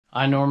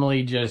I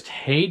normally just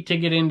hate to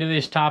get into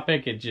this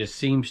topic. It just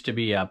seems to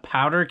be a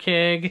powder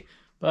keg,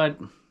 but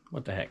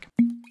what the heck.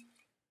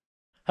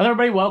 Hello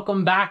everybody,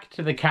 welcome back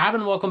to the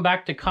cabin. Welcome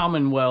back to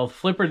Commonwealth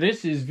Flipper.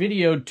 This is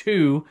video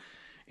 2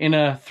 in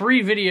a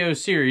 3-video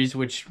series,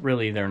 which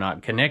really they're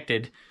not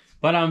connected,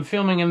 but I'm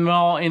filming them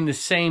all in the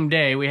same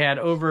day. We had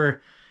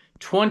over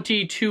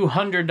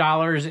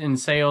 $2,200 in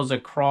sales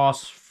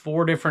across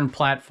 4 different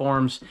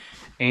platforms.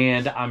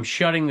 And I'm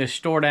shutting this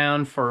store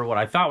down for what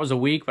I thought was a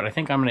week, but I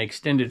think I'm going to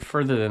extend it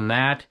further than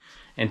that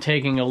and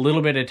taking a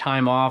little bit of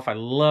time off. I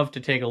love to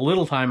take a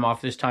little time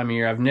off this time of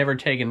year. I've never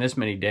taken this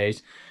many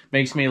days.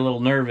 Makes me a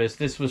little nervous.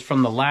 This was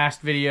from the last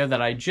video that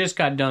I just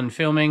got done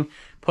filming.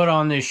 Put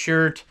on this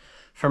shirt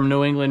from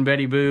New England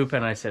Betty Boop,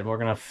 and I said, we're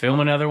going to film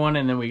another one,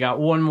 and then we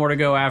got one more to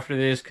go after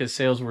this because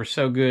sales were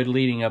so good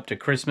leading up to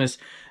Christmas.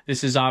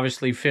 This is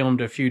obviously filmed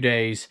a few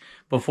days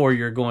before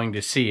you're going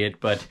to see it,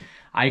 but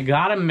I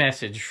got a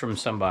message from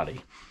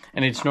somebody,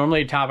 and it's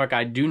normally a topic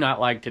I do not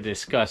like to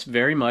discuss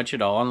very much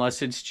at all,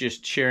 unless it's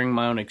just sharing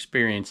my own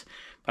experience.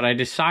 But I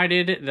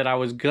decided that I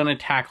was going to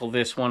tackle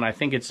this one. I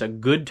think it's a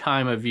good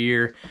time of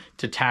year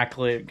to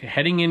tackle it,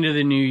 heading into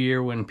the new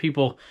year when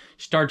people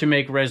start to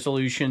make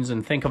resolutions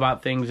and think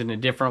about things in a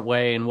different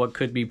way and what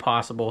could be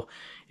possible.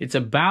 It's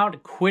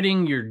about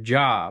quitting your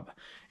job.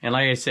 And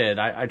like I said,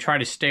 I try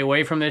to stay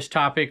away from this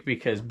topic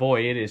because,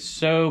 boy, it is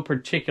so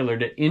particular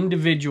to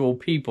individual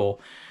people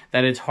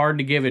that it's hard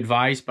to give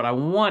advice, but I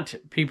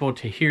want people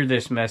to hear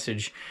this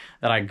message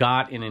that I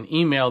got in an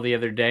email the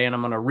other day, and I'm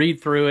going to read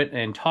through it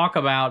and talk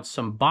about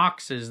some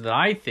boxes that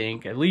I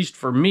think, at least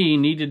for me,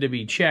 needed to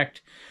be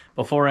checked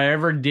before I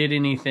ever did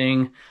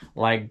anything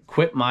like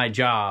quit my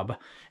job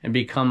and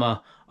become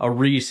a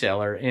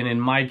reseller. And in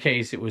my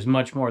case, it was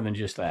much more than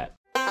just that.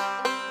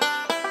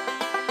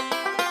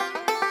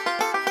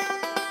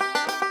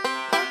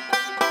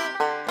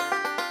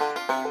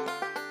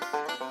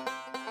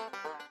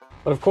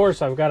 But of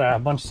course, I've got a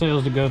bunch of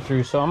sales to go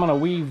through, so I'm going to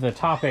weave the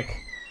topic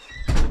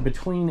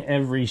between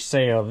every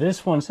sale.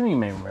 This one, some of you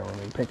may remember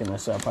me picking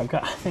this up. I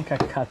think I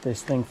got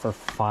this thing for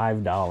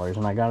 $5,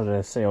 and I got it at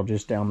a sale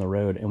just down the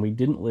road, and we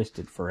didn't list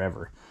it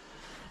forever.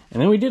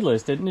 And then we did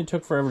list it, and it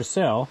took forever to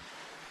sell,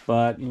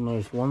 but you know,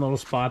 there's one little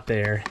spot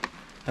there.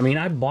 I mean,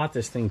 I bought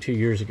this thing 2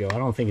 years ago. I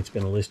don't think it's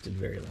been listed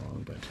very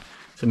long, but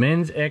it's a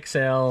men's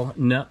XL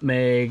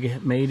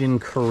nutmeg made in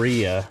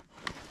Korea.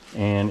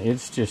 And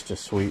it's just a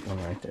sweet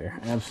one right there.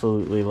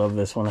 Absolutely love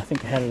this one. I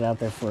think I had it out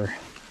there for,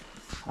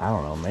 I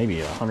don't know, maybe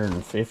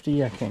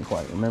 150. I can't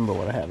quite remember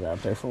what I had it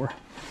out there for.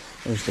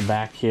 There's the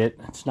back kit.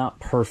 It's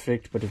not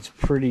perfect, but it's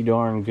pretty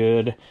darn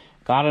good.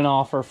 Got an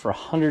offer for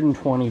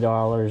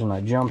 $120, and I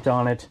jumped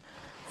on it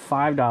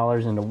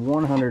 $5 into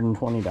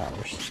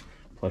 $120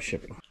 plus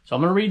shipping. So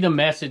I'm going to read the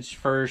message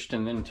first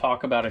and then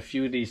talk about a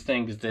few of these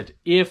things that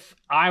if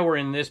I were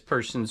in this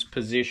person's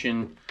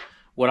position,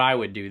 what I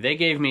would do. They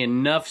gave me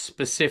enough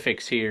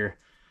specifics here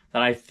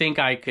that I think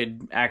I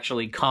could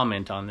actually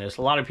comment on this.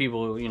 A lot of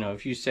people, you know,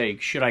 if you say,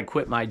 should I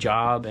quit my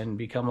job and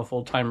become a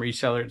full-time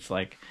reseller? It's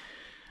like,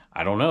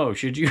 I don't know,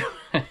 should you?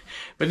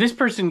 But this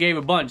person gave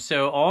a bunch.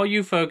 So all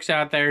you folks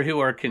out there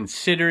who are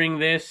considering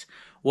this,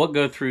 what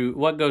goes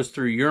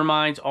through your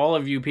minds, all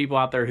of you people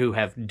out there who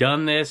have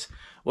done this,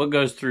 what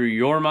goes through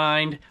your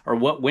mind, or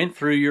what went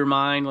through your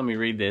mind? Let me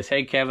read this.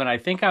 Hey, Kevin, I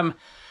think I'm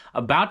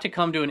about to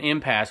come to an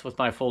impasse with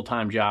my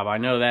full-time job. I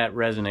know that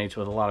resonates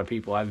with a lot of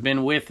people. I've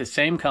been with the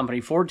same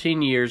company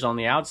 14 years. On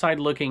the outside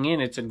looking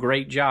in, it's a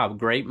great job,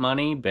 great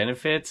money,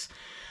 benefits.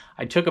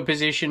 I took a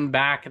position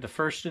back at the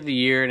first of the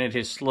year, and it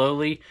has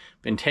slowly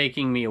been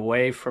taking me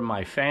away from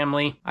my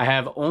family. I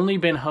have only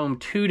been home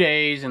 2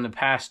 days in the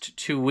past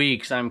 2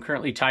 weeks. I'm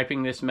currently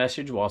typing this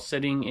message while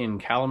sitting in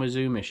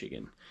Kalamazoo,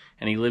 Michigan,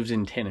 and he lives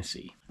in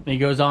Tennessee. And he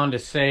goes on to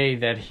say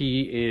that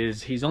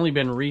he's only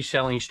been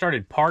reselling. He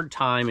started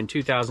part-time in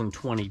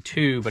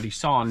 2022, but he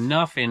saw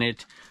enough in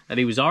it that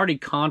he was already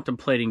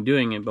contemplating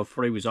doing it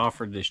before he was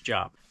offered this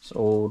job.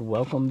 Sold.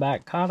 Welcome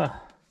back, Kata.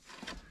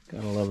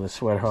 Gotta love the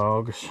sweat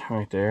hogs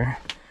right there.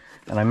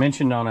 And I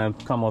mentioned on a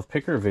Commonwealth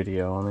Picker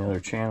video on the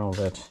other channel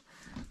that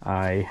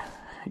I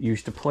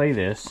used to play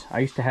this.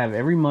 I used to have,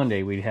 every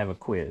Monday we'd have a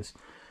quiz.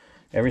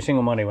 Every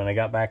single Monday when I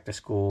got back to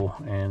school,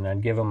 and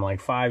I'd give them like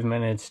 5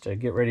 minutes to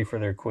get ready for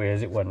their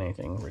quiz. It wasn't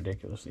anything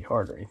ridiculously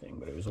hard or anything,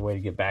 but it was a way to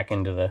get back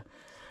into the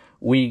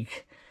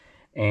week.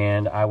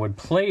 And I would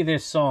play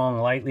this song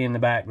lightly in the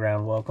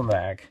background, Welcome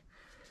Back.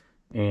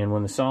 And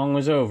when the song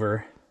was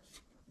over,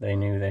 they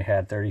knew they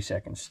had 30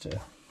 seconds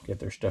to get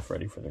their stuff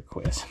ready for their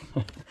quiz.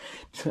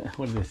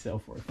 What did they sell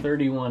for?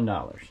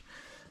 $31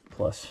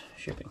 plus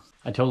shipping.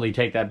 I totally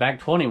take that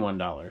back,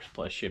 $21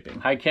 plus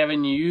shipping. Hi,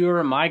 Kevin,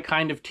 you're my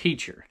kind of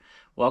teacher.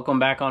 Welcome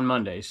back on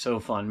Monday. So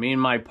fun. Me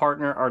and my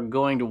partner are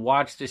going to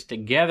watch this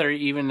together,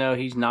 even though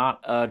he's not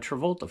a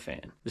Travolta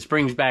fan. This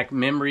brings back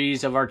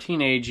memories of our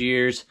teenage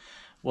years.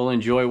 We'll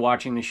enjoy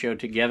watching the show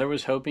together.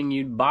 Was hoping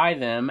you'd buy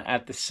them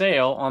at the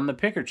sale on the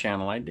Picker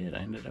channel. I did. I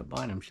ended up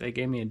buying them. They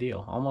gave me a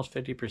deal. Almost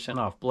 50%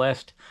 off.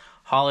 Blessed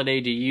holiday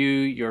to you,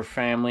 your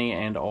family,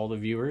 and all the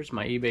viewers.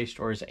 My eBay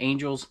store is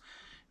Angels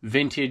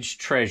Vintage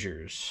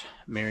Treasures.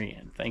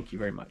 Marianne, thank you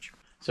very much.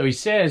 So he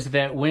says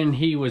that when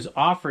he was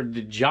offered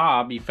the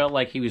job, he felt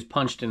like he was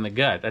punched in the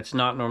gut. That's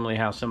not normally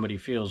how somebody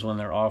feels when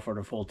they're offered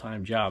a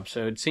full-time job.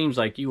 So it seems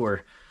like you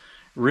were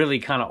really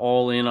kind of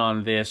all in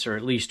on this, or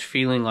at least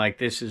feeling like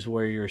this is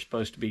where you're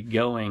supposed to be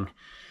going.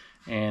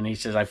 And he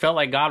says, I felt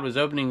like God was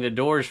opening the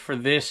doors for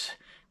this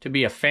to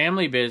be a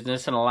family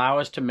business and allow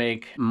us to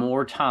make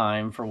more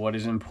time for what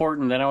is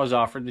important. Then I was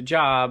offered the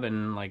job,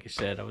 and like I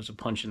said, I was a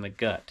punch in the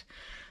gut.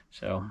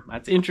 So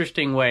that's an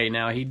interesting way.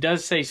 Now, he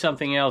does say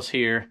something else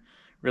here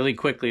really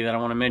quickly that I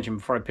want to mention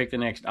before I pick the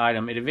next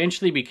item. It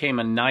eventually became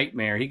a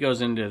nightmare. He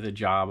goes into the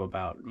job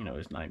about,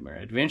 his nightmare.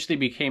 It eventually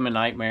became a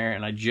nightmare,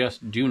 and I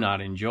just do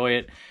not enjoy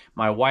it.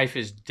 My wife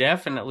is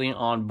definitely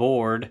on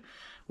board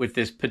with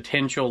this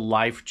potential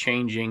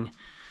life-changing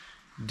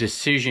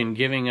decision,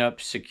 giving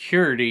up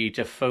security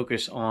to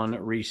focus on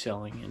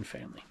reselling and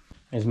family.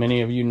 As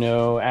many of you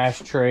know,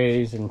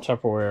 ashtrays and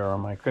Tupperware are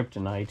my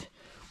kryptonite.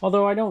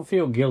 Although I don't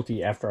feel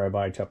guilty after I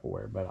buy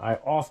Tupperware, but I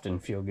often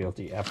feel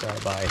guilty after I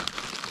buy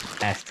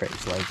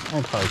ashtrays. Like,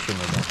 I probably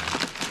shouldn't have done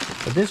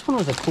that. But this one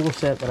was a cool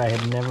set that I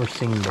had never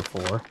seen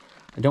before.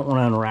 I don't want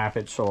to unwrap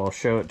it, so I'll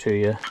show it to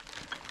you.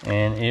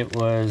 And it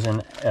was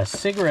a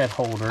cigarette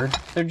holder.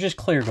 They're just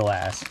clear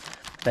glass.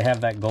 They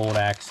have that gold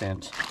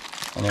accent.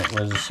 And it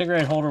was a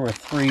cigarette holder with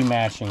 3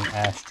 matching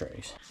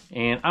ashtrays.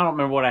 And I don't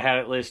remember what I had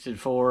it listed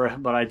for,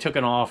 but I took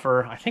an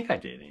offer. I think I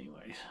did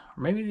anyways.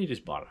 Or maybe they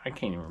just bought it. I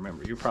can't even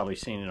remember. You're probably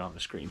seeing it on the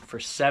screen. For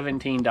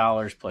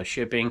 $17 plus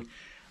shipping.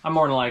 I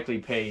more than likely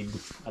paid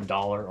 $1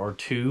 or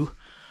 $2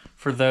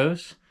 for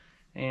those.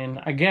 And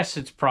I guess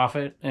it's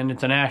profit, and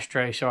it's an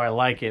ashtray, so I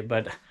like it.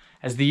 But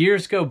as the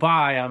years go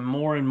by, I'm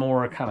more and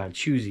more kind of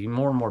choosy,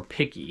 more and more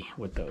picky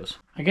with those.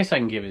 I guess I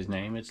can give his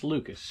name. It's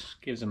Lucas.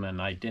 Gives him an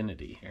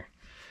identity here.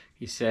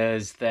 He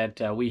says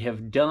that we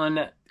have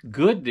done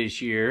good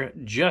this year,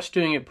 just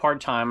doing it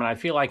part-time, and I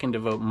feel I can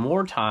devote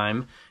more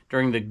time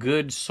during the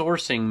good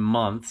sourcing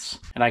months,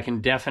 and I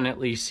can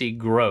definitely see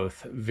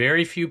growth.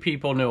 Very few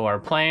people know our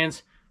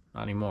plans.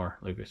 Not anymore,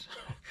 Lucas.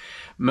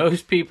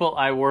 Most people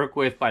I work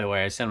with, by the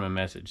way, I sent him a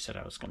message, said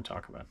I was going to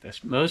talk about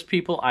this. Most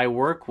people I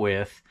work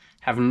with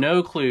have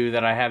no clue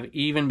that I have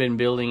even been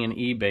building an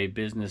eBay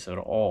business at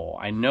all.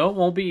 I know it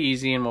won't be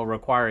easy and will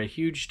require a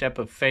huge step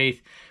of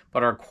faith,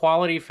 but our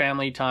quality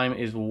family time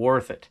is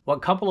worth it.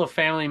 What couple of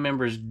family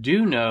members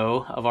do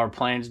know of our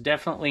plans,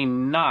 definitely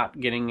not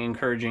getting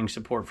encouraging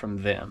support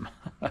from them.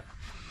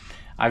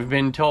 I've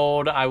been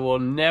told I will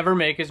never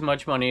make as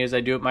much money as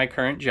I do at my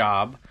current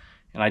job,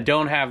 and I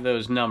don't have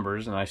those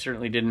numbers, and I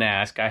certainly didn't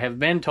ask. I have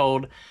been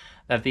told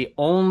that the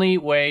only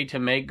way to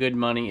make good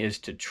money is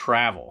to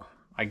travel.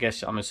 I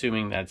guess I'm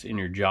assuming that's in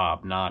your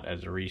job, not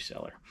as a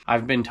reseller.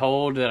 I've been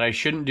told that I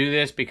shouldn't do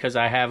this because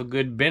I have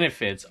good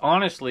benefits.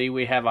 Honestly,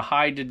 we have a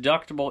high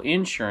deductible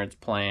insurance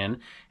plan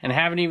and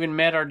haven't even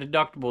met our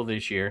deductible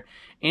this year.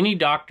 Any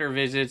doctor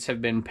visits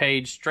have been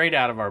paid straight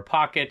out of our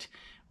pocket.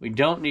 We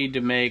don't need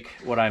to make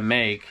what I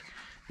make.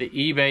 The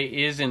eBay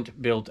isn't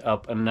built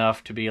up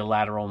enough to be a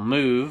lateral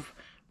move,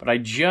 but I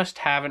just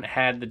haven't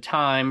had the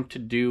time to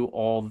do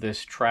all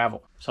this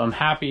travel. So I'm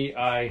happy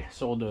I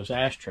sold those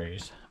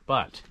ashtrays,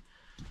 but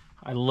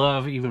I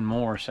love even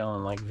more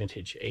selling like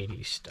vintage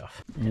 80s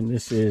stuff. And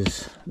this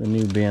is the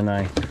new bin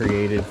I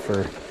created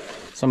for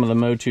some of the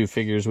Motu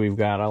figures we've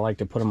got. I like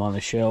to put them on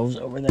the shelves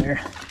over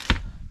there.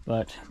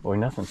 But boy,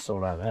 nothing's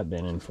sold out of that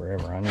bin in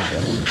forever. I need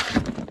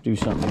to do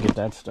something to get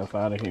that stuff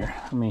out of here.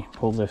 Let me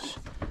pull this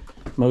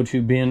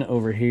Motu bin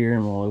over here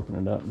and we'll open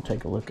it up and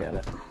take a look at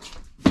it.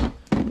 I'm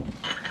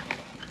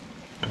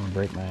gonna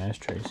break my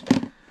ashtrays.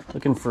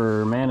 Looking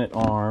for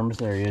Man-at-Arms.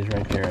 There he is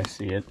right there. I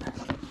see it.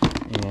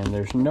 And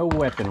there's no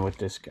weapon with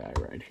this guy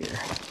right here,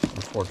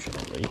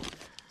 unfortunately.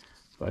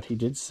 But he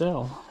did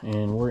sell,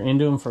 and we're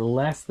into him for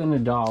less than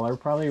 $1,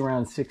 probably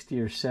around 60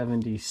 or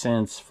 70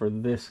 cents for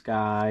this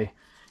guy.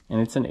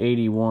 And it's an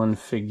 81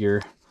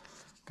 figure.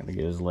 Gotta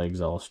get his legs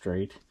all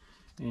straight.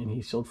 And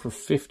he sold for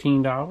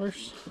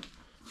 $15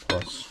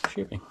 plus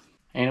shipping.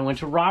 And it went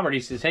to Robert. He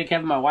says, hey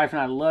Kevin, my wife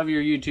and I love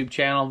your YouTube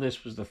channel.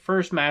 This was the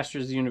first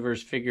Masters of the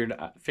Universe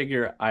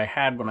figure I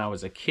had when I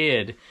was a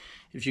kid.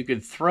 If you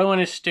could throw in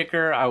a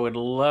sticker, I would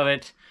love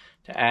it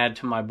to add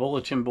to my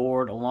bulletin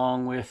board,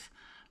 along with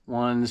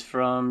ones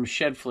from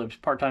Shed Flips,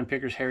 Part-Time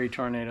Pickers, Harry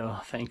Tornado.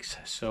 Thanks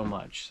so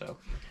much. So,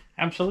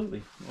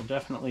 absolutely, we'll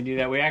definitely do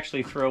that. We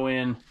actually throw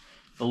in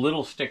the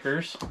little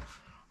stickers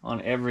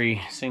on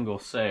every single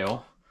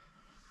sale.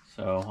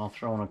 So, I'll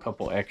throw in a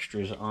couple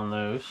extras on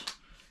those.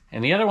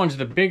 And the other ones,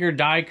 the bigger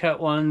die-cut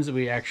ones,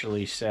 we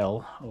actually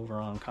sell over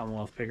on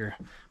Commonwealth Picker.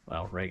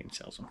 Well, Reagan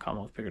sells them,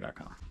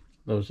 CommonwealthPicker.com.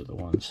 Those are the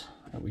ones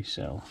that we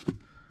sell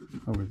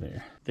over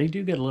there. They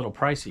do get a little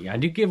pricey. I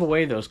do give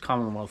away those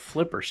Commonwealth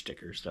flipper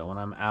stickers, though, when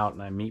I'm out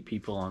and I meet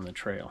people on the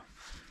trail.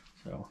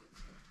 So,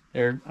 I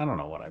don't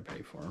know what I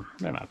pay for them.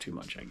 They're not too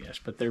much, I guess,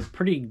 but they're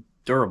pretty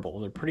durable.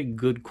 They're pretty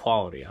good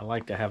quality. I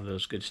like to have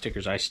those good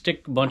stickers. I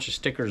stick a bunch of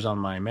stickers on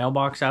my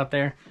mailbox out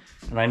there,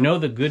 and I know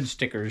the good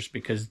stickers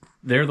because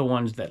they're the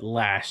ones that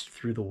last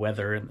through the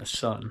weather and the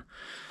sun.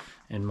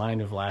 and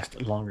mine have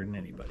lasted longer than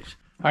anybody's.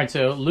 All right,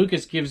 so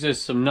Lucas gives us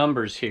some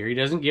numbers here. He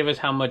doesn't give us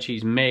how much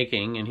he's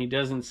making, and he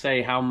doesn't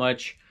say how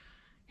much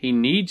he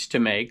needs to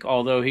make,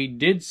 although he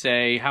did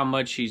say how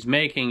much he's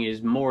making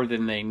is more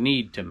than they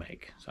need to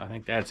make. So I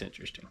think that's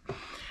interesting.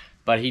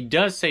 But he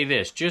does say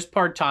this, just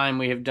part-time,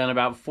 we have done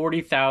about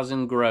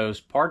 40,000 gross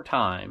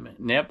part-time.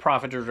 Net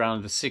profit is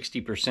around the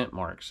 60%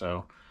 mark,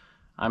 so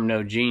I'm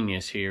no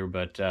genius here,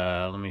 but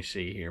let me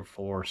see here.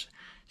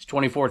 It's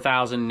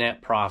 24,000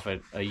 net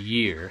profit a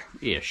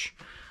year-ish.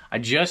 I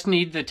just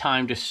need the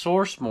time to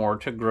source more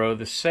to grow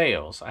the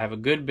sales. I have a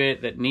good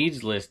bit that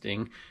needs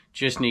listing,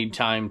 just need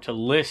time to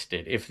list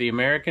it. If the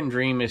American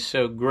dream is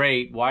so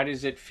great, why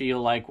does it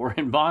feel like we're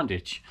in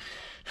bondage?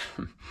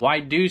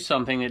 Why do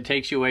something that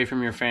takes you away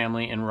from your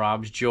family and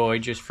robs joy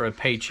just for a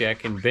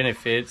paycheck and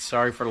benefits?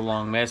 Sorry for the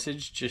long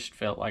message, just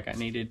felt like I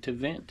needed to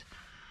vent.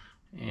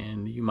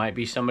 And you might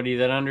be somebody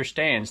that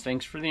understands.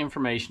 Thanks for the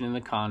information and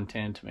the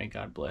content. May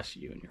God bless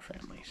you and your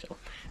family. So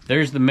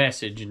there's the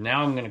message. And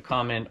now I'm going to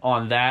comment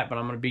on that, but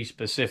I'm going to be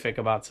specific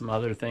about some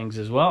other things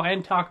as well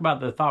and talk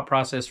about the thought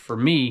process for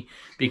me,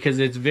 because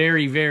it's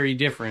very, very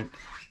different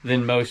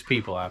than most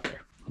people out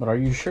there. But are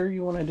you sure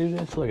you want to do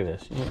this? Look at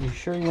this. You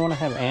sure you want to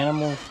have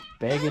animals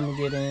begging to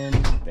get in,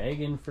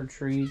 begging for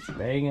treats,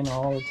 begging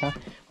all the time?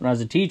 When I was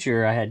a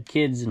teacher, I had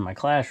kids in my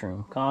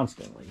classroom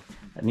constantly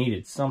that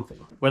needed something.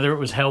 Whether it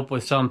was help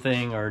with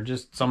something or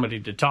just somebody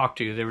to talk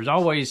to, there was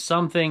always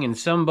something and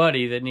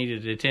somebody that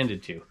needed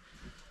attended to.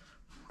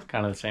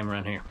 Kind of the same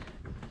around here.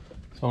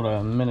 Sold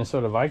a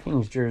Minnesota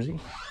Vikings jersey.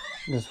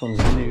 This one's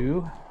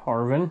new,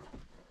 Harvin.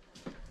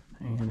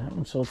 And that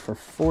one sold for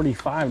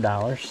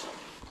 $45.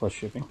 Plus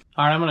shipping.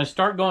 All right, I'm going to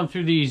start going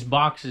through these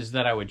boxes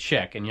that I would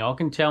check, and y'all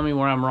can tell me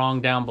where I'm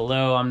wrong down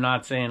below. I'm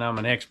not saying I'm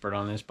an expert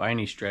on this by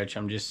any stretch.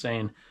 I'm just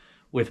saying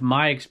with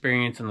my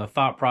experience and the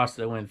thought process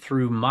that went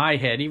through my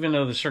head, even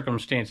though the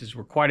circumstances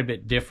were quite a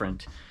bit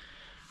different,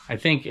 I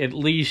think at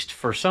least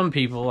for some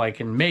people I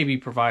can maybe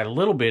provide a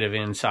little bit of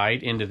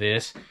insight into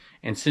this.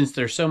 And since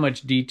there's so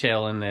much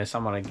detail in this,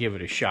 I'm going to give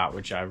it a shot,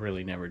 which I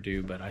really never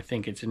do, but I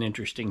think it's an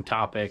interesting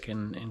topic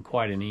and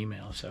quite an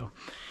email. So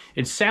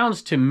it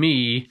sounds to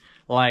me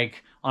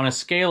like on a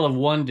scale of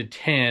 1 to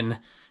 10,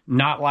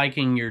 not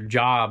liking your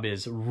job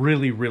is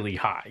really, really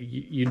high.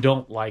 You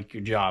don't like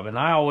your job. And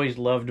I always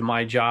loved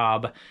my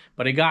job,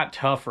 but it got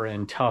tougher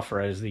and tougher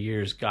as the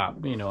years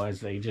got, as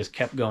they just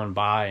kept going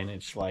by. And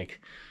it's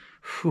like,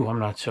 whew, I'm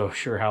not so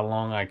sure how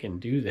long I can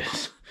do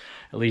this,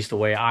 at least the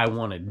way I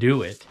want to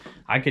do it.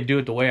 I could do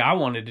it the way I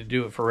wanted to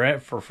do it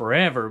for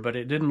forever, but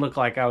it didn't look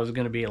like I was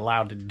going to be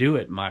allowed to do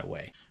it my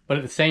way. But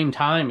at the same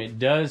time, it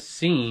does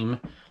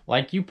seem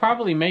like you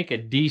probably make a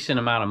decent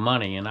amount of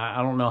money, and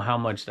I don't know how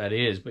much that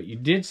is, but you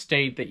did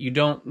state that you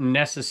don't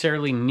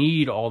necessarily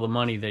need all the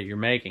money that you're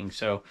making.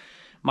 So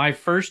my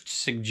first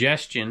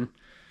suggestion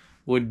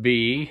would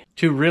be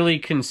to really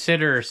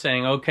consider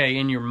saying, okay,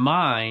 in your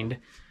mind,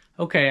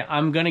 okay,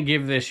 I'm going to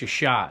give this a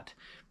shot,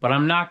 but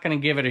I'm not going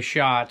to give it a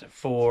shot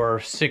for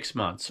 6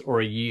 months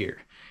or a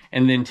year,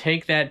 and then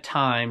take that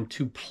time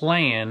to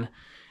plan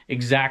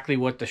exactly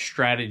what the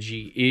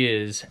strategy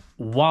is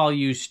while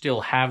you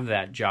still have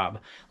that job.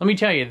 Let me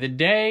tell you,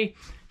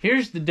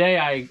 here's the day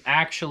I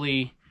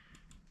actually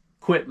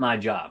quit my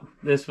job.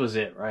 This was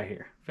it right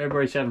here,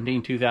 February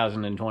 17,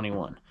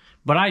 2021.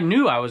 But I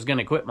knew I was going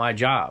to quit my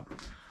job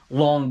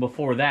long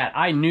before that.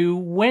 I knew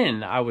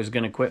when I was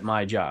going to quit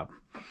my job.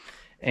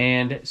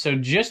 And so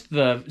just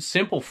the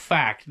simple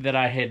fact that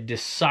I had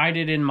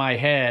decided in my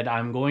head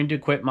I'm going to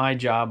quit my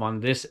job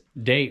on this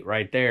date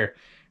right there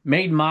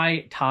made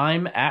my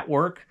time at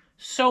work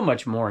so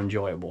much more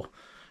enjoyable.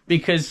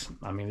 Because,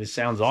 this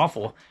sounds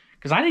awful,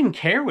 because I didn't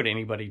care what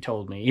anybody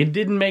told me. It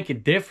didn't make a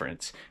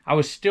difference. I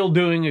was still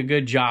doing a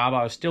good job.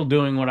 I was still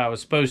doing what I was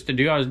supposed to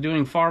do. I was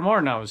doing far more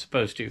than I was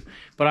supposed to,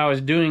 but I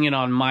was doing it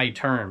on my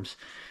terms.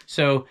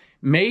 So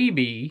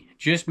maybe,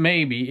 just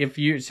maybe,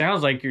 it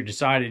sounds like you're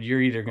decided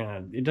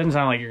it doesn't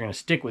sound like you're going to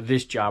stick with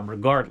this job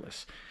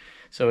regardless.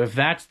 So if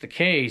that's the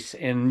case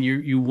and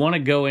you want to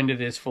go into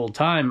this full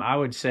time, I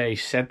would say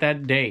set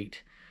that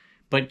date,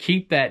 but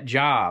keep that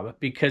job,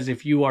 because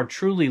if you are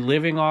truly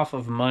living off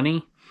of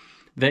money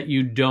that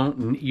you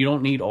don't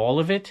need all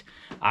of it,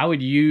 I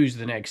would use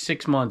the next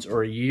 6 months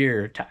or a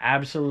year to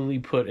absolutely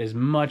put as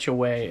much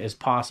away as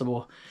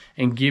possible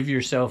and give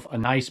yourself a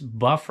nice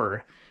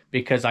buffer,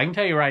 because I can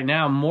tell you right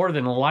now, more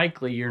than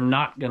likely you're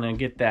not going to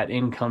get that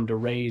income to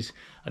raise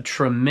a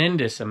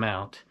tremendous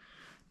amount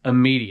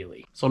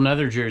immediately. So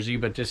another jersey,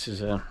 but this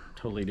is a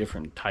totally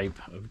different type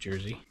of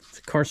jersey. It's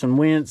a Carson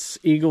Wentz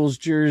Eagles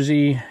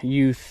jersey,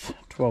 youth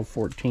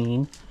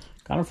 12-14.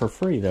 Got them for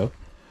free though.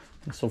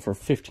 It sold for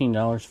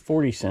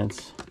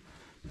 $15.40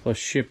 plus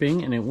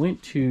shipping, and it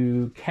went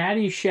to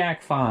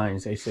Caddyshack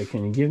Finds. They said,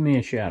 can you give me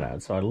a shout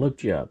out? So I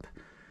looked you up.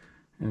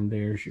 And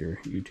there's your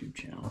YouTube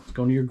channel. It's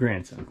going to your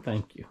grandson.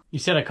 Thank you. You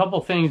said a couple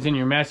things in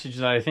your message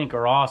that I think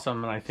are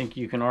awesome, and I think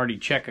you can already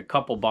check a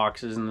couple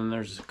boxes, and then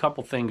there's a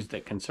couple things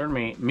that concern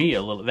me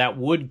a little, that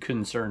would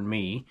concern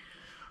me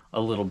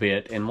a little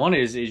bit. And one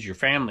is your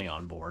family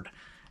on board?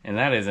 And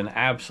that is an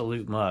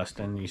absolute must.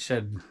 And you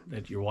said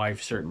that your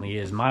wife certainly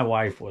is. My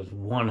wife was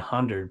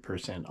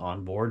 100%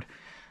 on board.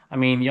 I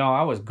mean, y'all,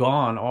 I was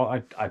gone.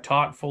 I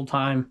taught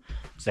full-time.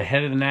 I was the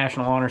head of the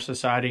National Honor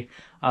Society.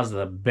 I was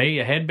the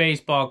head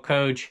baseball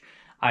coach.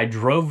 I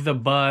drove the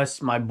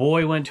bus. My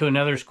boy went to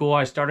another school.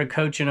 I started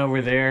coaching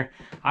over there.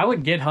 I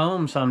would get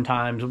home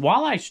sometimes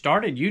while I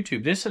started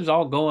YouTube. This is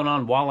all going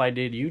on while I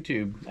did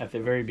YouTube at the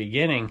very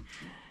beginning.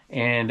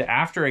 And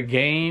after a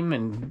game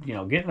and, you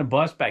know, getting the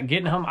bus back,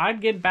 getting home,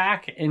 I'd get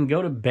back and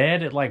go to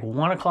bed at like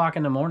 1 o'clock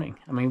in the morning.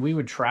 I mean, we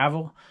would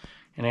travel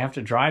and have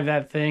to drive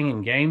that thing,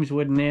 and games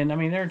wouldn't end. I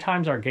mean, there are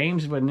times our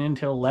games wouldn't end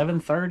until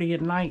 11:30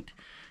 at night.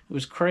 It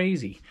was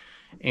crazy.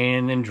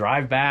 And then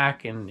drive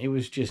back, and it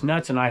was just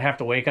nuts. And I'd have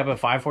to wake up at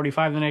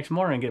 5:45 the next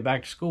morning and get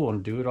back to school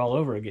and do it all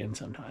over again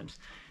sometimes.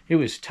 It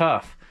was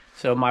tough.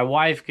 So my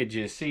wife could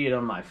just see it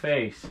on my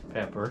face,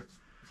 Pepper.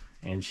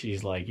 And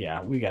she's like,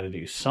 yeah, we got to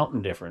do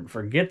something different.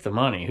 Forget the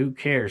money. Who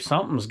cares?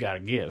 Something's got to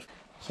give.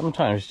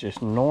 Sometimes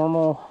just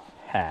normal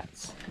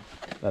hats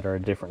that are a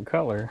different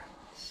color.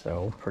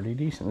 So pretty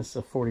decent. This is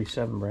a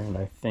 47 brand,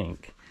 I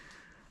think.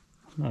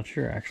 I'm not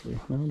sure, actually.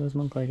 No, it doesn't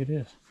look like it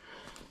is.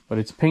 But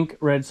it's a pink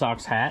Red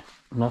Sox hat.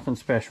 Nothing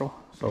special.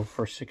 So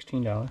for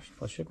 $16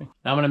 plus shipping.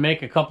 Now I'm going to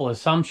make a couple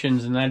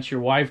assumptions, and that's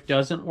your wife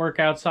doesn't work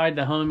outside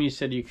the home. You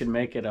said you could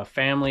make it a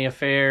family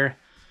affair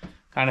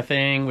kind of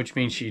thing, which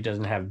means she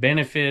doesn't have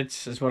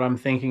benefits, is what I'm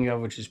thinking of,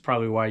 which is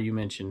probably why you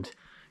mentioned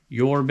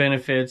your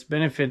benefits.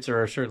 Benefits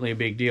are certainly a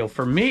big deal.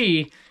 For me,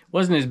 it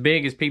wasn't as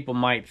big as people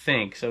might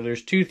think. So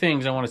there's two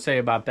things I want to say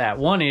about that.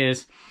 One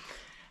is,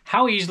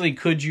 how easily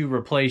could you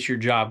replace your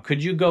job?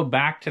 Could you go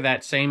back to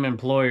that same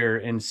employer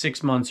in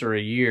 6 months or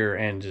a year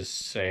and just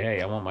say,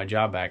 hey, I want my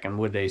job back? And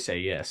would they say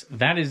yes?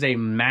 That is a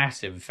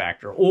massive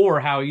factor. Or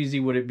how easy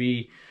would it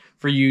be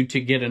for you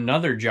to get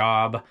another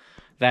job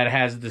that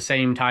has the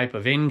same type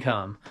of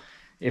income?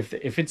 If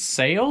it's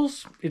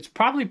sales, it's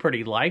probably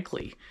pretty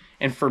likely.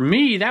 And for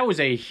me, that was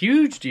a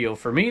huge deal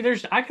for me.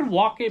 I could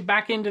walk it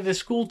back into the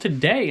school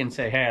today and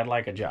say, hey, I'd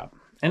like a job.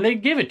 And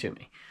they'd give it to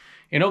me.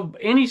 You know,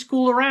 any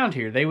school around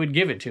here, they would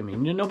give it to me.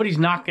 Nobody's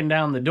knocking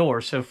down the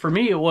door. So for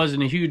me, it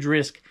wasn't a huge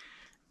risk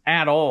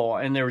at all.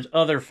 And there was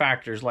other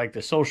factors like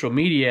the social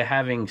media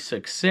having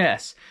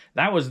success.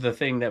 That was the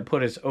thing that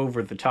put us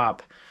over the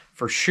top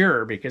for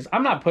sure, because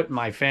I'm not putting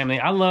my family,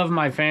 I love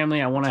my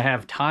family. I want to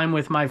have time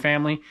with my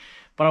family,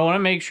 but I want to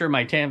make sure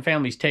my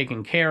family's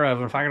taken care of.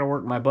 And if I got to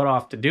work my butt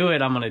off to do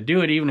it, I'm going to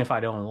do it even if I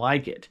don't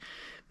like it.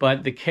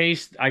 But the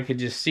case, I could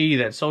just see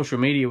that social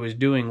media was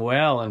doing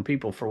well, and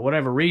people, for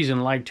whatever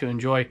reason, like to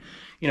enjoy,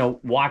 you know,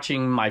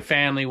 watching my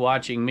family,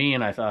 watching me.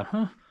 And I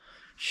thought,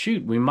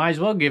 shoot, we might as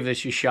well give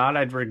this a shot.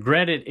 I'd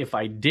regret it if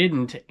I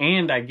didn't.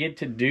 And I get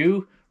to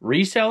do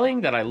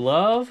reselling that I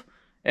love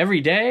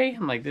every day.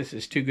 I'm like, this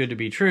is too good to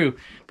be true.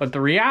 But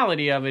the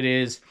reality of it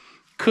is,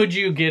 could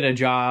you get a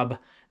job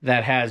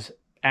that has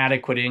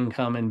adequate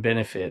income and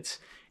benefits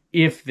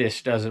if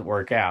this doesn't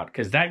work out?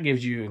 Because that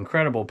gives you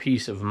incredible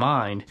peace of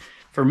mind.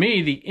 For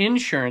me, the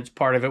insurance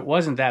part of it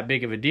wasn't that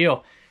big of a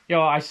deal. You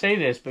know, I say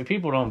this, but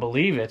people don't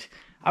believe it.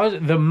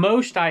 The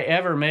most I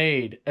ever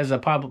made as a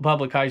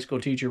public high school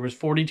teacher was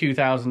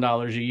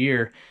 $42,000 a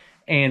year.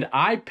 And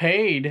I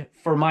paid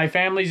for my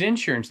family's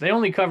insurance. They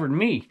only covered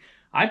me.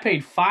 I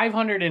paid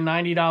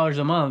 $590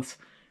 a month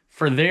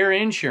for their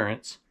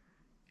insurance,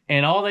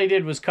 and all they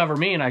did was cover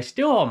me, and I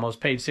still almost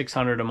paid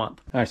 $600 a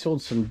month. I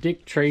sold some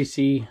Dick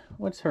Tracy.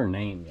 What's her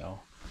name, y'all?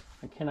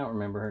 I cannot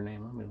remember her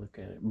name. Let me look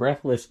at it.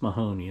 Breathless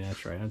Mahoney.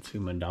 That's right. That's who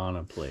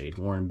Madonna played.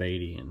 Warren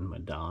Beatty and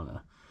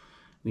Madonna.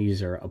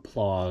 These are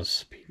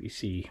Applause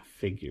PVC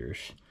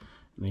figures,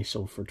 and they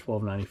sold for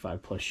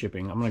 $12.95 plus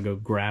shipping. I'm going to go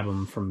grab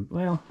them from,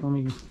 well,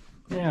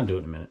 yeah, I'll do it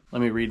in a minute.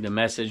 Let me read the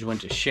message.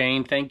 Went to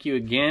Shane. Thank you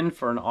again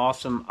for an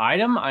awesome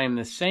item. I am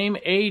the same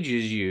age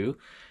as you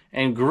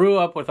and grew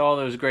up with all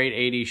those great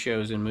 80s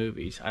shows and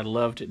movies. I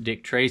loved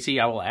Dick Tracy.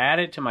 I will add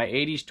it to my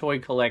 80s toy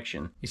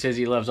collection. He says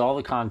he loves all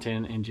the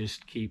content and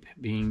just keep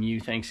being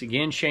you. Thanks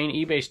again, Shane.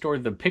 eBay store,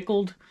 The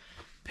Pickled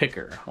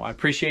Picker. Well, I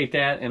appreciate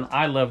that, and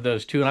I love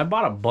those too, and I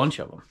bought a bunch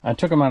of them. I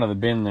took them out of the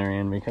bin they're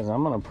in because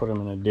I'm going to put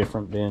them in a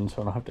different bin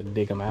so I don't have to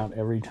dig them out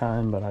every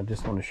time, but I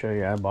just want to show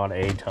you I bought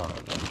a ton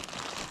of them.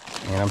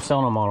 And I'm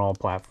selling them on all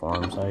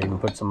platforms. I even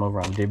put some over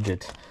on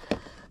Dibdit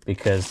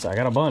because I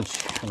got a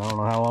bunch, and I don't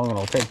know how long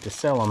it'll take to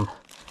sell them.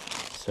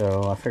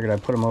 So I figured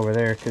I'd put them over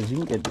there because you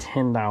can get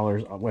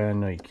 $10. Well,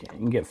 no, you can't. You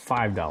can get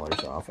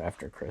 $5 off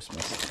after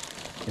Christmas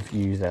if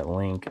you use that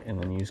link and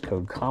then use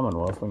code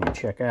Commonwealth when you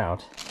check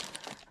out.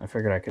 I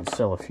figured I could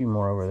sell a few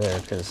more over there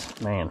because,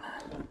 man,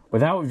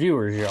 without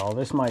viewers, y'all,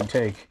 this might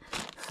take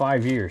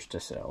 5 years to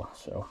sell.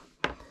 So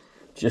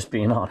just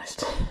being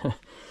honest.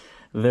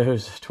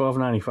 Those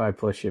 $12.95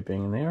 plus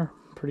shipping, and they are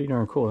pretty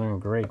darn cool. They're in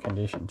great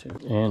condition too.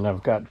 And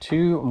I've got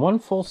one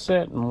full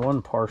set and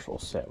one partial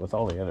set with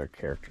all the other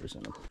characters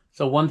in them.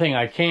 So one thing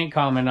I can't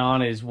comment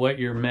on is what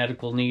your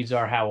medical needs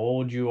are, how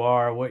old you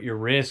are, what your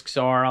risks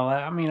are. All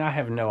that. I mean, I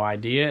have no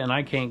idea, and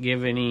I can't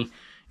give any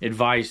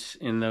advice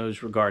in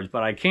those regards.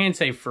 But I can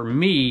say for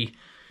me,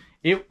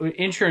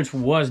 insurance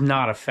was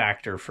not a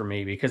factor for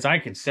me because I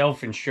could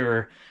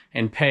self-insure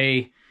and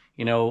pay,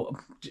 you know,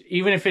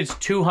 even if it's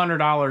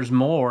 $200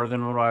 more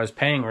than what I was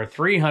paying or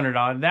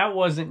 $300, that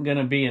wasn't going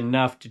to be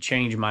enough to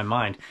change my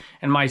mind.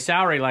 And my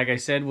salary, like I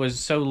said, was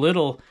so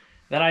little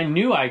that I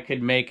knew I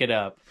could make it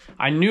up.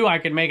 I knew I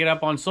could make it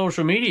up on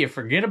social media,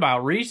 forget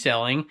about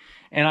reselling.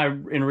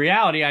 And in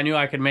reality, I knew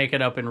I could make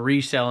it up in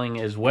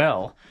reselling as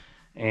well.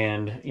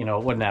 And, you know,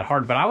 it wasn't that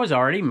hard, but I was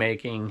already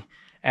making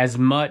as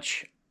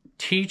much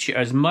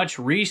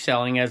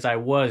reselling as I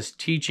was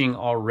teaching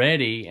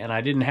already, and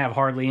I didn't have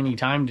hardly any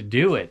time to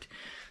do it.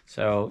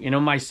 So, you know,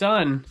 my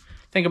son,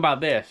 think about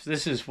this.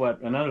 This is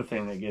another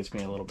thing that gets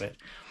me a little bit,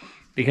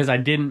 because I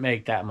didn't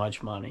make that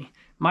much money.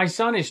 My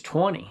son is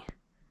 20,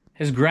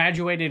 has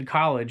graduated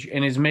college,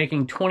 and is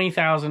making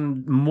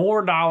 $20,000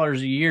 more a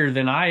year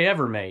than I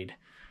ever made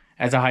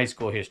as a high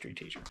school history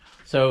teacher.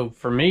 So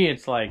for me,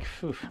 it's like,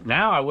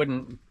 now I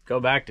wouldn't go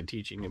back to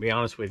teaching, to be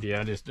honest with you.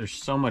 There's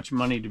so much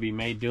money to be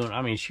made doing.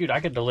 I mean, shoot, I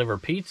could deliver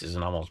pizzas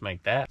and almost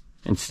make that.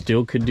 And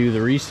still could do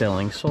the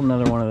reselling. Sold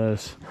another one of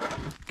those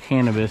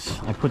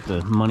cannabis. I put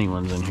the money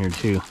ones in here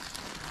too.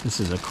 This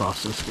is a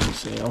cross-listing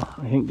sale.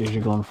 I think these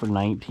are going for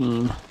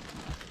 19.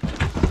 I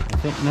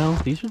think, no,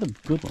 these are the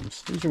good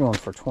ones. These are going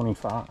for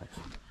 25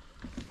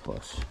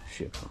 plus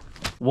shipping.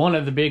 One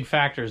of the big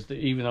factors that,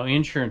 even though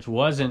insurance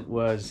wasn't,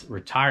 was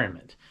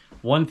retirement.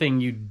 One thing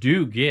you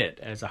do get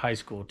as a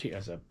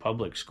as a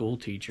public school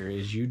teacher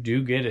is you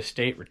do get a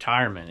state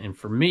retirement. And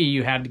for me,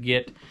 you had to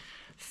get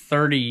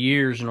 30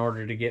 years in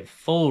order to get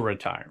full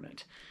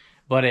retirement.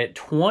 But at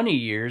 20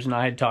 years, and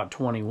I had taught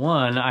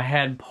 21, I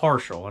had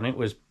partial, and it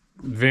was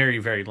very,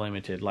 very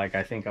limited. Like,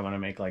 I think I'm going to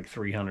make like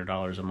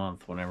 $300 a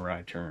month whenever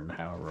I turn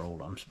however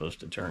old I'm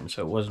supposed to turn.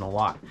 So it wasn't a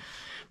lot.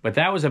 But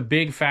that was a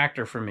big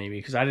factor for me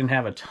because I didn't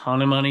have a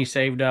ton of money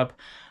saved up.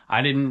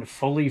 I didn't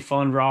fully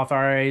fund Roth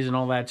IRAs and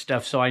all that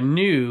stuff. So I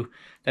knew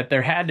that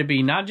there had to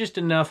be not just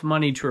enough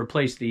money to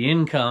replace the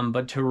income,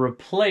 but to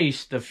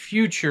replace the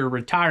future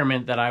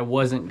retirement that I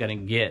wasn't going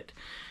to get.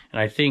 And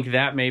I think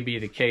that may be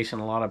the case in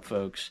a lot of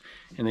folks,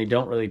 and they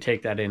don't really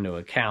take that into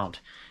account.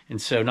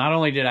 And so not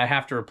only did I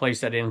have to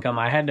replace that income,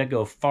 I had to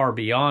go far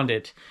beyond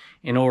it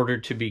in order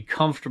to be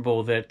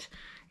comfortable that,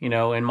 you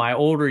know, in my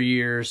older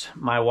years,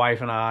 my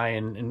wife and I,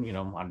 and you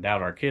know, I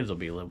doubt our kids will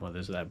be living with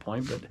us at that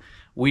point, but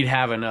we'd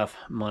have enough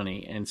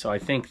money. And so I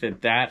think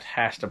that that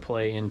has to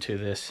play into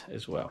this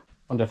as well.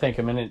 I want to take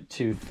a minute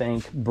to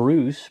thank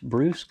Bruce.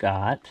 Bruce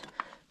got,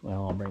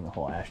 well, I'll bring the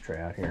whole ashtray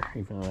out here,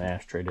 even though the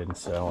ashtray didn't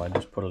sell, I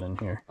just put it in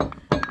here.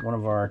 One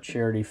of our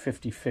charity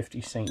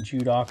 50/50 St.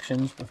 Jude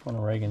auctions with one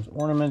of Reagan's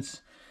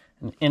ornaments,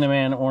 an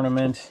Inaman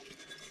ornament,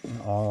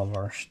 and all of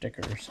our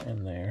stickers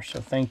in there. So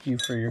thank you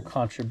for your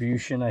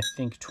contribution. I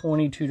think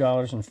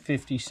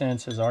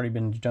 $22.50 has already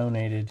been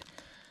donated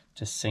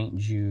to St.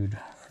 Jude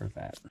for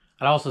that.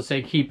 I'd also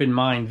say keep in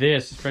mind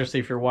this, especially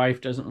if your wife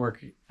doesn't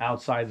work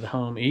outside the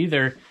home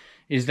either,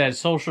 is that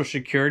Social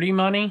Security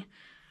money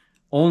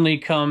only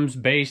comes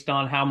based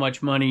on how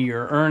much money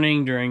you're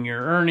earning during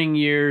your earning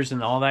years,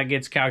 and all that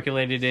gets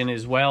calculated in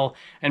as well.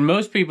 And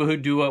most people who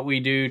do what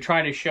we do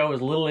try to show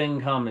as little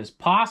income as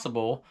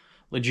possible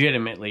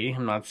legitimately.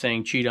 I'm not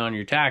saying cheat on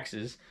your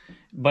taxes,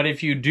 but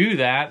if you do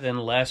that, then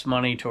less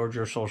money towards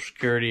your Social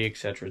Security,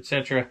 etc.,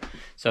 etc.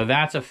 So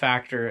that's a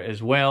factor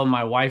as well.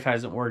 My wife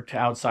hasn't worked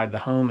outside the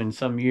home in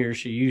some years.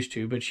 She used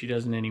to, but she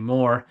doesn't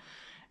anymore.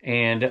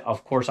 And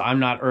of course, I'm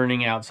not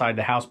earning outside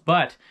the house,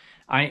 but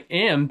I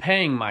am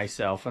paying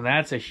myself, and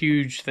that's a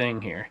huge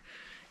thing here.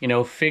 You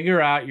know,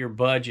 figure out your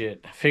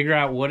budget, figure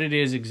out what it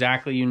is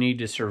exactly you need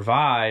to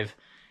survive,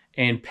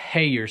 and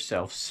pay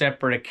yourself.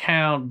 Separate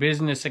account,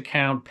 business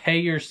account, pay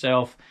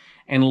yourself,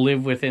 and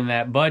live within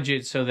that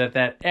budget so that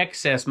that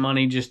excess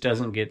money just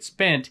doesn't get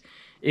spent.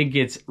 It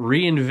gets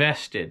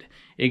reinvested.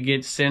 It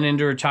gets sent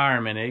into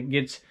retirement. It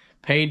gets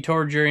paid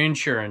towards your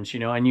insurance, you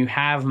know, and you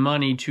have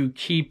money to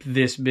keep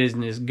this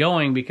business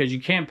going, because you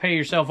can't pay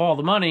yourself all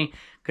the money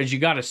because you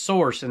got a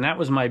source. And that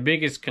was my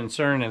biggest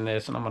concern in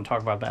this, and I'm going to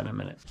talk about that in a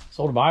minute.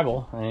 Sold a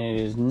Bible, and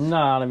it is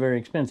not a very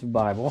expensive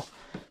Bible,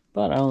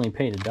 but I only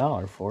paid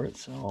 $1 for it,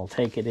 so I'll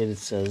take it.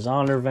 It's a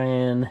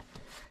Zondervan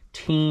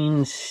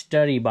Teen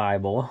Study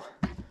Bible.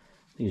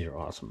 These are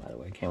awesome, by the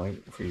way. Can't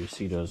wait for you to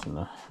see those in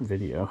the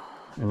video.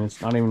 And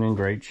it's not even in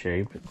great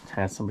shape. It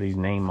has somebody's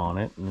name on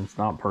it, and it's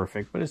not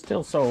perfect, but it's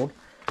still sold.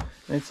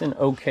 It's in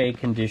okay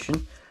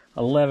condition.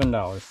 $11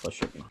 plus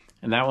shipping.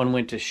 And that one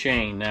went to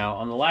Shane. Now,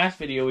 on the last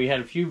video, we had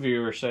a few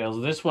viewer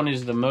sales. This one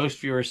is the most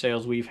viewer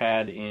sales we've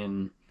had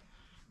in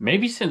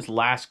maybe since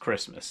last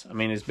Christmas. I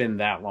mean, it's been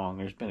that long.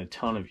 There's been a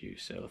ton of you,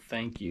 so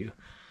thank you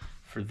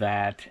for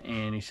that.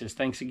 And he says,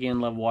 thanks again,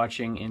 love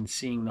watching and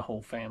seeing the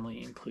whole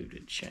family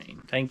included,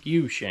 Shane. Thank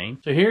you, Shane.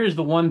 So here's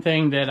the one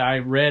thing that I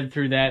read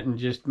through that and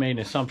just made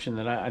an assumption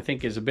that I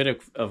think is a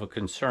bit of a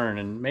concern,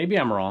 and maybe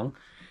I'm wrong.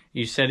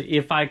 You said,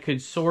 if I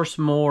could source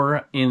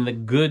more in the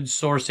good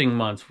sourcing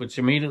months, which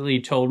immediately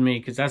told me,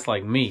 because that's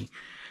like me,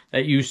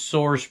 that you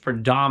source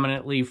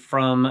predominantly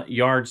from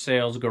yard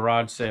sales,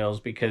 garage sales,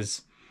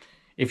 because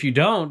If you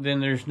don't, then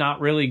there's not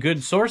really good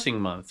sourcing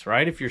months,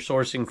 right? If you're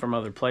sourcing from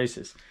other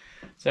places.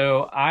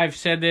 So I've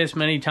said this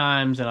many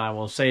times, and I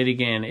will say it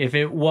again. If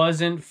it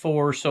wasn't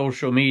for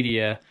social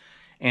media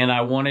and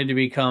I wanted to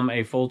become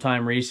a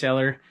full-time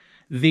reseller,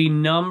 the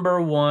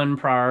 #1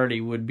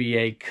 priority would be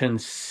a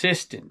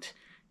consistent,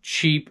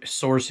 cheap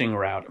sourcing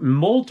route.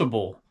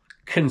 Multiple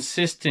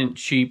consistent,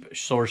 cheap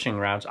sourcing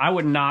routes. I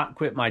would not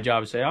quit my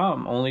job and say, oh,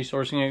 I'm only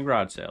sourcing at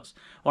garage sales,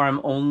 or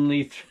I'm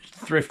only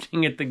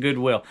thrifting at the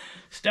Goodwill.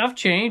 Stuff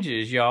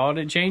changes, y'all, and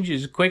it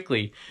changes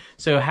quickly.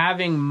 So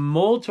having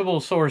multiple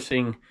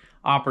sourcing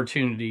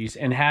opportunities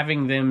and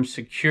having them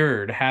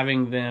secured,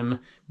 having them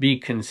be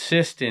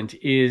consistent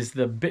is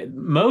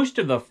most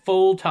of the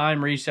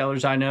full-time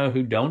resellers I know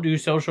who don't do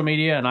social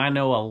media, and I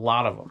know a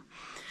lot of them.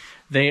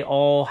 They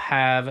all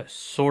have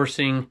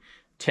sourcing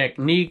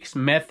techniques,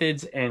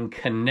 methods, and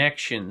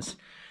connections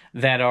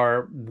that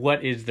are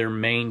what is their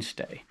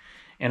mainstay.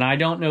 And I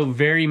don't know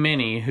very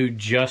many who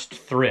just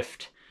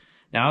thrift.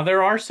 Now,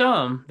 there are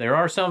some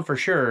for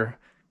sure,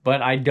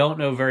 but I don't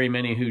know very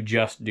many who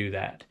just do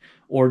that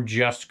or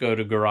just go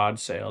to garage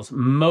sales.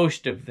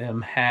 Most of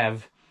them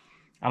have,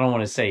 I don't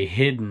want to say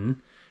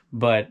hidden,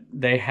 but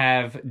they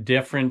have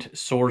different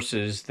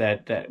sources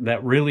that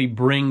really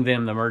bring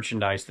them the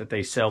merchandise that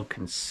they sell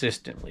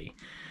consistently.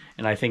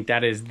 And I think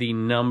that is the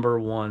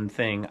 #1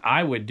 thing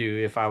I would do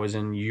if I was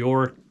in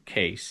your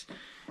case,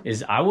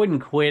 is I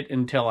wouldn't quit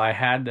until I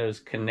had those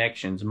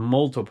connections,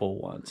 multiple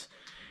ones,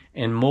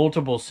 and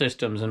multiple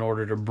systems in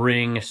order to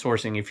bring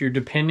sourcing. If you're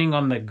depending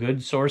on the good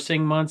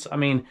sourcing months, I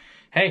mean,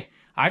 hey,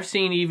 I've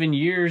seen even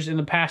years in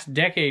the past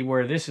decade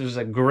where this is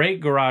a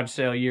great garage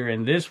sale year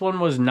and this one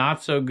was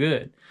not so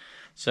good.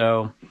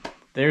 So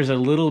there's a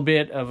little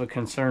bit of a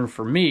concern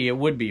for me. It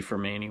would be for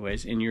me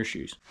anyways, in your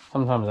shoes.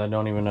 Sometimes I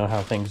don't even know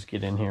how things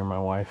get in here. My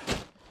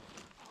wife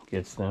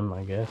gets them,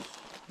 I guess,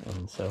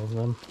 and sells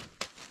them,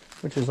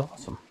 which is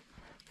awesome.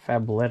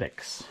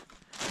 Fabletics.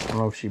 I don't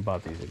know if she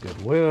bought these at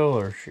Goodwill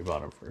or she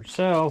bought them for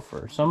herself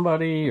or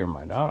somebody or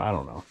my daughter. I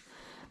don't know.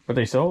 But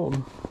they sold.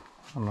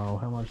 I don't know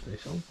how much they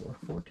sold for.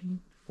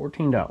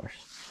 $14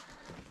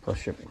 plus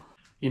shipping.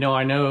 You know,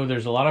 I know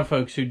there's a lot of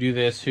folks who do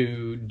this,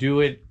 who do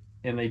it,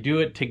 and they do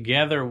it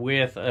together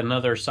with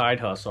another side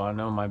hustle. I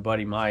know my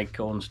buddy Mike,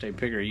 Golden State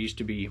Picker, used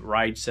to be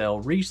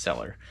Resell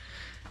Reseller.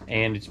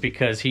 And it's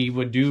because he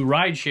would do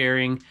ride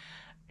sharing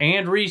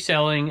and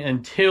reselling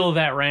until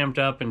that ramped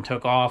up and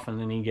took off, and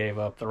then he gave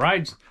up the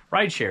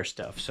ride share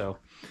stuff. So,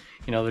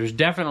 you know, there's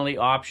definitely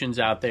options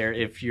out there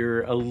if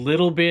you're a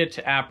little bit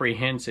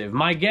apprehensive.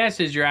 My guess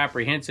is you're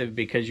apprehensive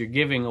because you're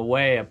giving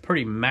away a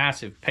pretty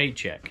massive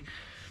paycheck.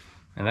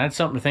 And that's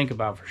something to think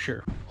about for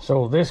sure.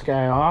 Sold this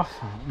guy off.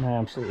 I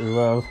absolutely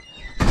love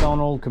selling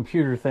old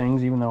computer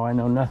things, even though I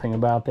know nothing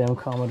about them.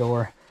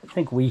 Commodore. I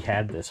think we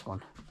had this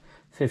one.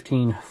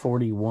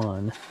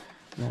 1541.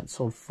 And that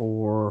sold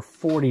for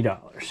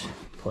 $40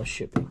 plus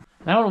shipping.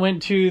 Now I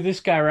went to this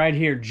guy right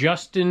here,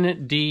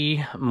 Justin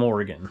D.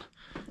 Morgan.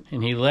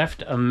 And he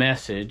left a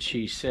message.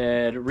 He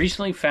said,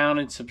 recently found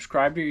and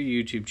subscribed to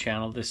your YouTube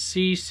channel, the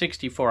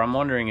C64. I'm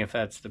wondering if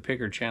that's the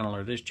Picker channel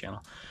or this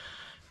channel.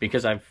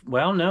 Because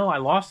well, no, I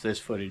lost this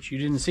footage. You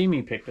didn't see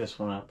me pick this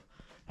one up.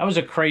 That was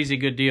a crazy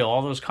good deal.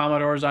 All those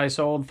Commodores I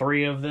sold,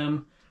 3 of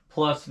them,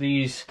 plus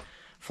these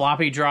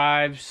floppy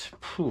drives.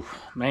 Whew,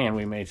 man,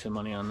 we made some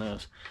money on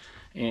those.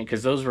 And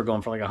because those were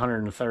going for like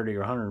 130 or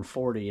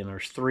 140, and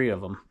there's 3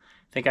 of them.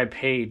 I think I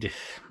paid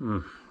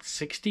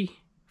 $60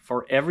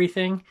 for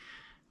everything.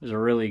 It was a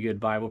really good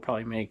buy. We'll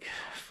probably make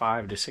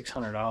 $500 to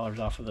 $600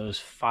 off of those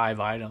 5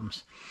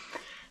 items.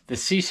 The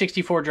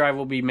C64 drive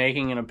will be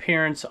making an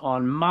appearance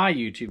on my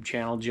YouTube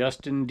channel,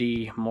 Justin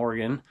D.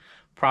 Morgan,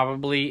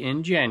 probably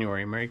in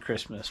January. Merry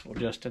Christmas. Well,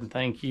 Justin,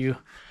 thank you.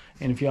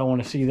 And if y'all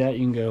want to see that,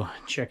 you can go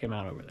check him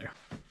out over there.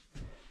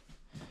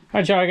 All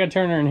right, y'all, I got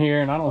Turner in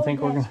here, and I don't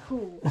think we're going to...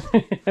 Cool.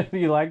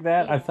 You like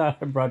that? Yeah. I thought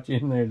I brought you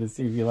in there to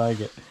see if you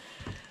like it.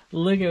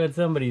 Look at what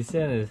somebody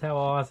sent us. How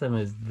awesome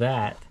is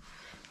that?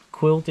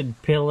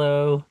 Quilted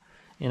pillow.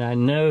 And I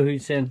know who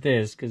sent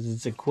this because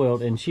it's a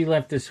quilt. And she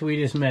left the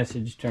sweetest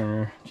message,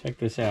 Turner. Check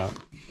this out.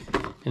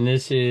 And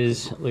this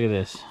is, look at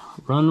this.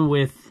 Run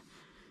with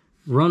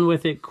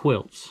it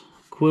quilts.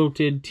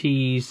 Quilted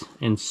tees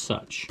and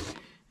such.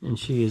 And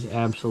she is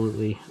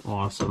absolutely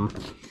awesome.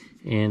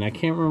 And I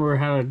can't remember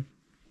how to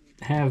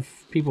have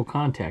people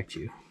contact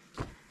you.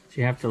 So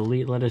you have to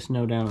let us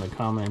know down in the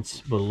comments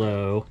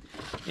below.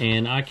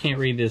 And I can't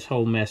read this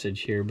whole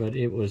message here, but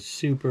it was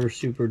super,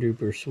 super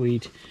duper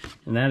sweet.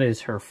 And that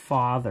is her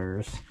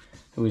father's,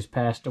 who has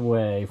passed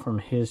away, from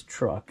his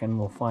truck. And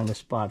we'll find a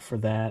spot for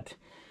that.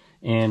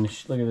 And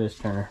look at this,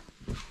 Turner.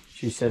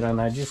 She said,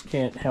 and I just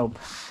can't help.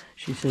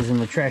 She says, in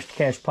the Trash to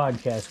Cash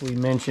podcast, we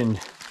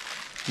mentioned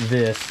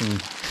this and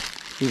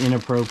the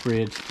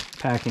inappropriate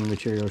packing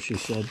material, she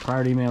said.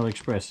 Priority Mail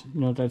Express.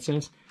 You know what that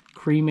says?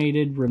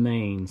 Cremated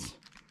remains.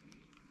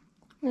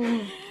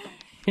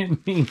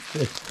 It means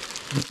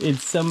that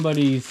it's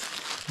somebody's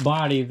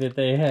body that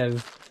they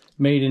have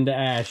made into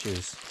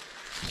ashes.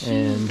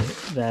 And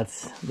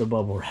that's the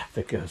bubble wrap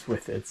that goes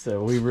with it.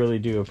 So we really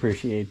do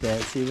appreciate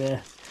that. See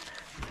that?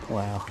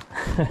 Wow.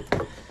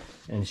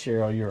 And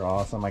Cheryl, you're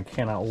awesome. I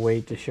cannot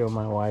wait to show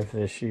my wife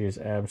this. She is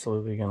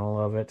absolutely going to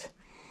love it.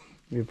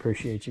 We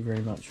appreciate you very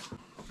much.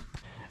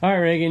 All right,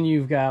 Reagan,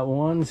 you've got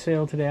one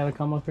sale today out of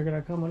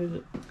CommonwealthPicker.com. What is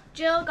it?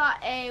 Jill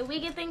got a We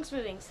Get Things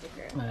Moving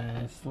sticker.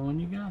 That's the one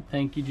you got.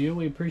 Thank you, Jill.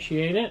 We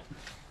appreciate it.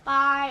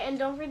 Bye, and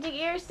don't forget to get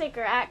your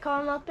sticker at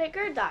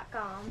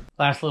CommonwealthPicker.com.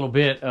 Last little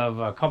bit of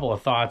a couple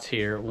of thoughts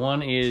here.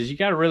 One is you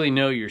got to really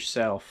know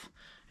yourself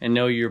and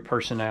know your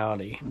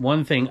personality.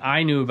 One thing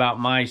I knew about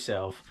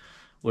myself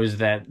was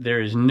that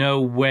there is no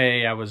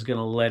way I was going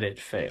to let it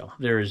fail.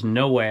 There is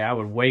no way. I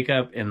would wake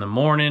up in the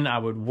morning. I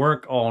would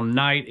work all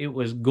night. It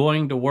was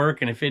going to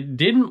work. And if it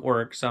didn't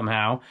work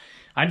somehow,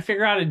 I'd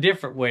figure out a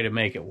different way to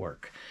make it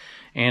work.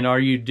 And are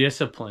you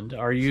disciplined?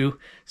 Are you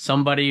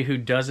somebody who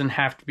doesn't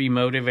have to be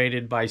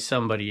motivated by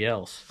somebody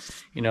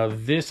else? You know,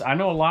 I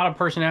know a lot of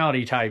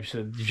personality types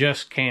that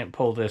just can't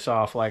pull this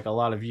off like a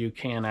lot of you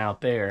can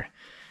out there.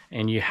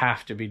 And you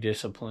have to be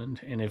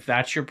disciplined. And if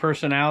that's your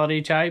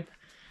personality type,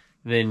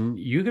 then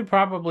you could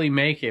probably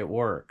make it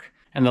work.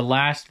 And the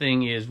last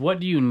thing is, what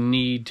do you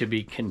need to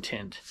be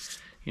content?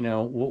 You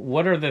know,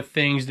 what are the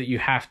things that you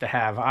have to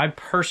have? I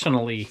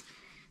personally,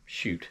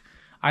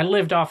 I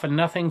lived off of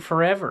nothing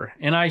forever,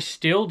 and I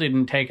still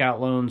didn't take out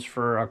loans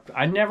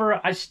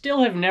I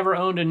still have never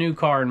owned a new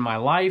car in my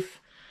life.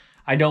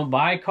 I don't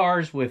buy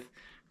cars with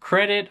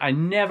credit. I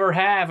never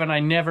have, and I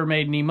never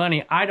made any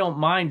money. I don't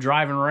mind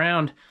driving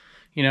around,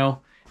 you know.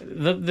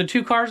 The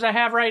two cars I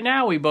have right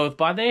now, we both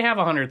bought, they have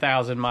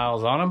 100,000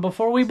 miles on them.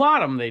 Before we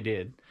bought them, they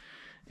did.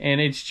 And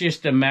it's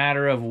just a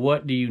matter of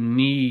what do you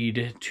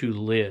need to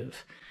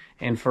live.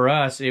 And for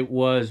us, it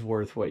was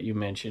worth what you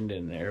mentioned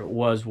in there. It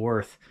was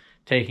worth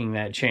taking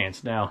that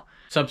chance. Now,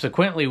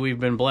 subsequently, we've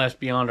been blessed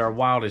beyond our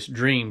wildest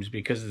dreams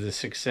because of the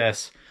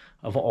success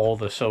of all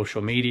the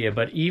social media.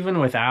 But even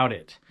without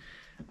it,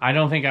 I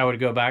don't think I would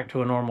go back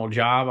to a normal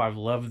job. I've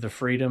loved the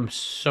freedom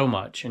so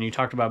much. And you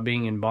talked about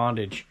being in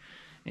bondage.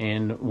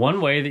 And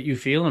one way that you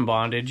feel in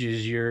bondage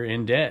is you're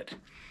in debt.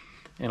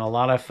 And a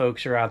lot of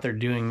folks are out there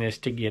doing this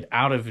to get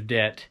out of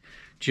debt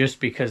just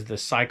because the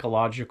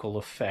psychological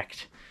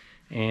effect.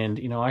 And,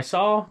 you know, I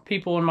saw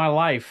people in my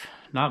life,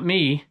 not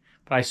me,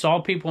 but I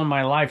saw people in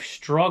my life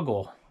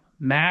struggle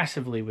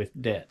massively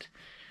with debt.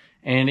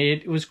 And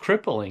it was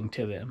crippling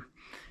to them.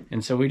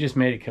 And so we just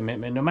made a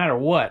commitment. No matter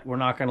what, we're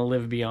not going to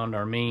live beyond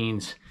our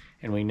means.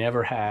 And we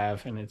never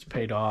have, and it's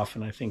paid off,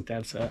 and I think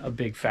that's a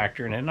big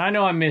factor in it. And I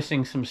know I'm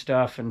missing some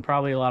stuff, and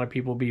probably a lot of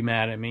people will be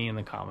mad at me in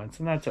the comments,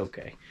 and that's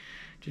okay.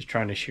 Just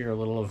trying to share a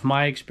little of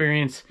my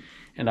experience,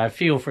 and I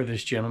feel for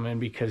this gentleman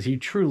because he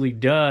truly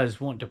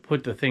does want to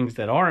put the things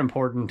that are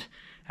important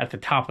at the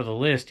top of the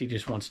list. He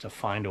just wants to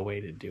find a way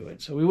to do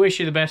it. So we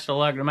wish you the best of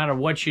luck no matter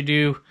what you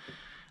do.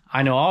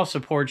 I know I'll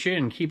support you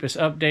and keep us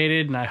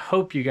updated, and I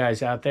hope you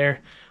guys out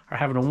there are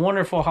having a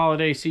wonderful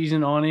holiday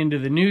season on into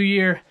the new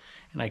year.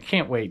 And I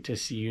can't wait to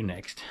see you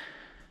next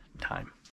time.